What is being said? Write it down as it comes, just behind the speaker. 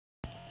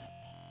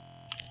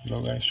Hello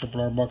guys,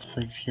 Triple R Box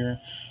Breaks here,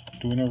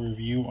 doing a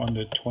review on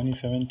the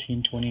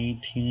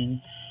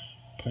 2017-2018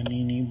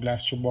 Panini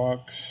Blaster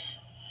Box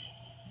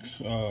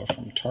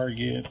from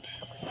Target.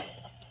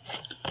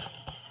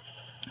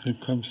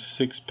 It comes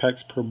 6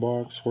 packs per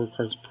box, 4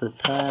 cards per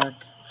pack.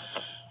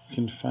 You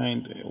can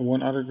find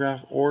 1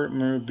 autograph or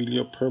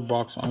memorabilia per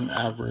box on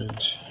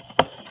average.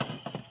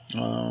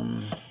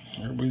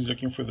 Everybody's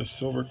looking for the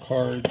silver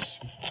cards,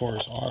 of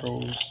course,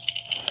 autos.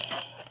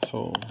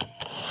 So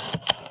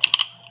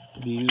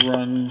these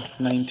run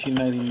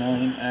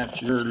 $19.99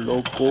 at your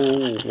local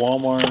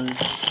Walmart.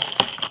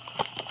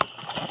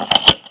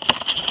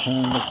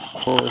 And of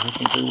course, I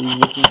think everybody's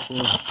looking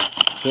for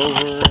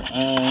silver,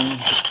 and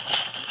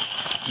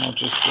not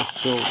just the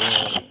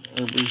silver.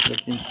 Everybody's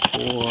looking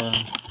for,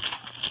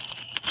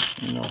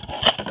 you know,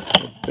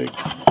 the big,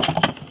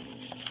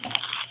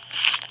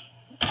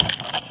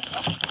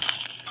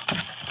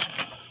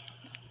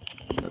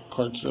 the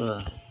cards that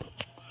are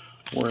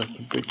worth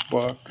the big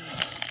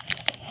bucks.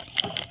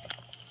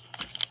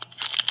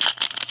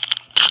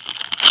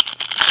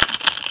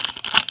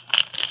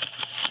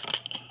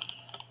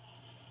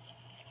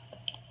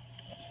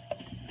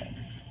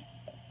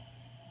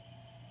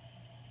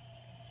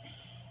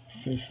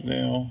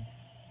 Fisdale,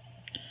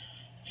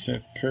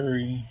 Seth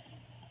Curry,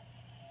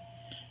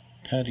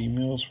 Patty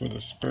Mills for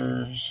the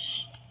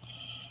Spurs.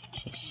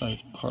 So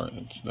side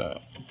cards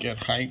that get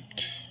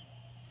hyped,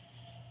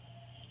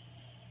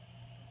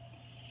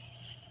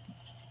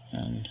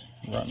 and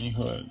Rodney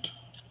Hood.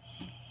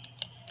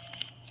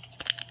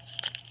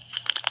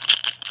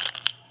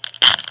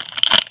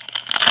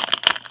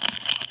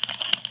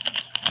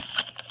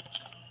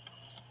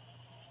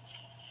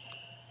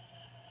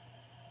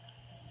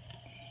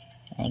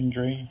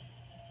 Andre,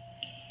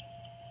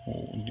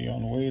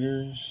 Dion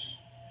Waiters,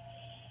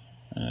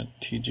 and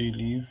TJ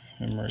Leaf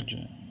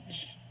Emergent.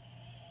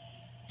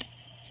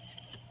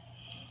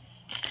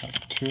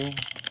 Pack 2.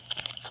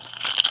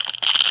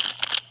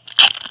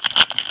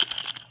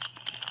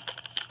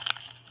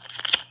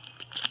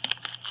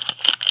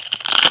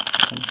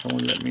 And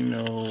someone let me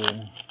know,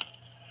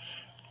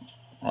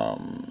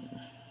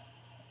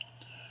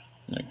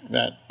 like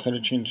that color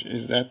change,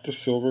 is that the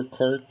silver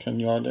card? Can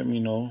y'all let me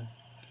know?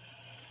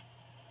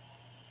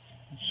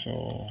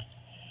 So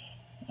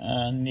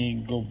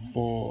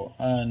Anigbogu,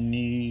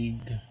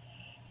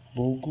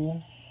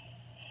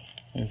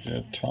 is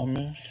it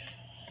Thomas?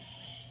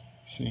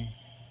 See,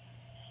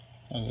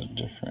 that's a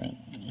different,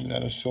 is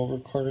that a silver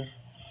card?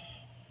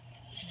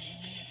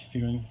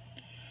 Steven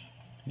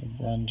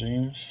LeBron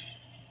James.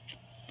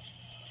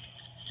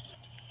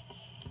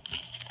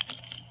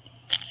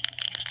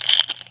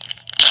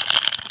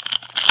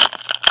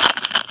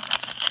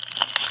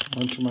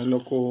 Went to my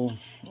local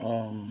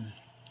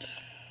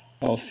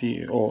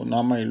LC, oh,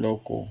 not my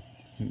local,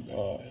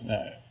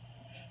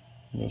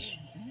 this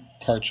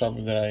card shop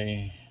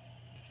that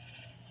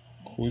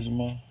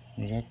Kuzma,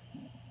 was that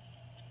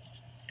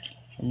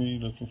somebody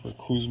looking for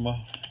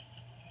Kuzma?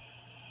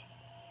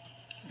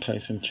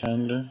 Tyson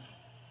Chandler,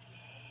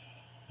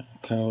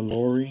 Kyle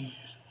Lowry,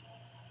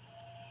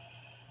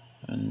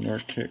 and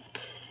Nurkic.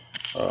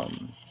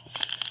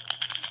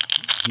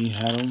 He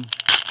had them.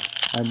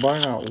 I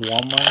bought it at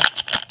Walmart,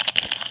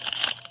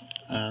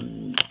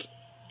 and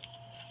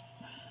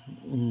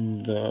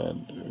the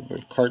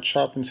card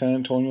shop in San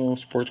Antonio,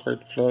 Sports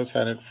Card Plus,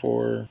 had it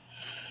for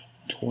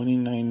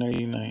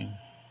 $29.99.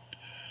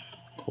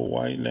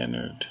 Kawhi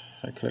Leonard.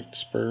 I collect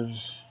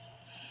Spurs.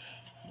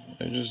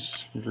 They're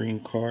just green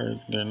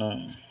cards. They're not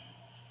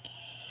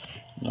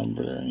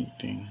numbered or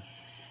anything.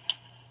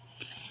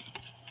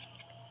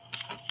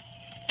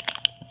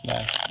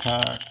 Last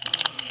pack.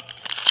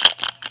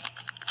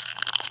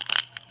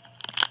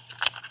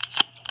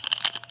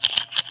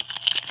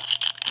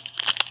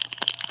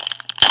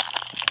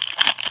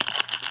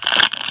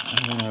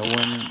 And when I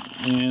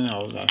went in, I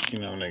was asking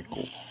them, like,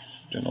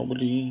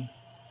 Ginobili,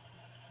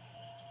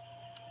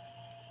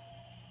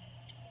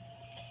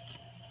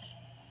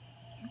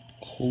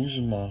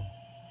 Kuzma,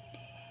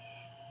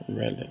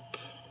 Relic,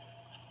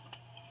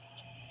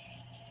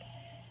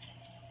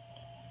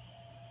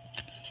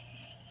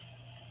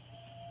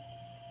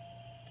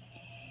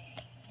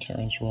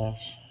 Terrence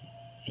Ross.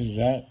 Is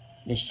that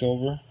the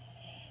silver?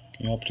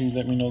 Can y'all please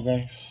let me know,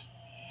 guys?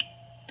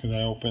 Because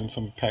I opened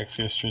some packs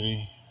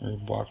yesterday, or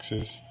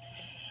boxes,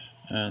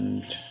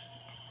 and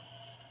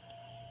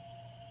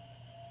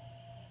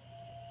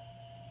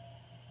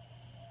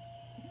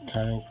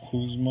Kyle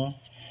Kuzma.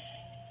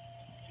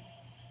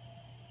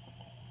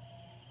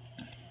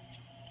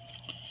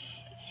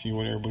 See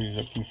what everybody's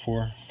looking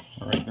for.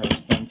 Alright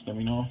guys, thanks. Let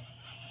me know.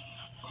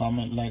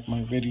 Comment, like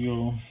my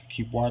video.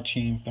 Keep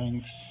watching.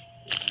 Thanks.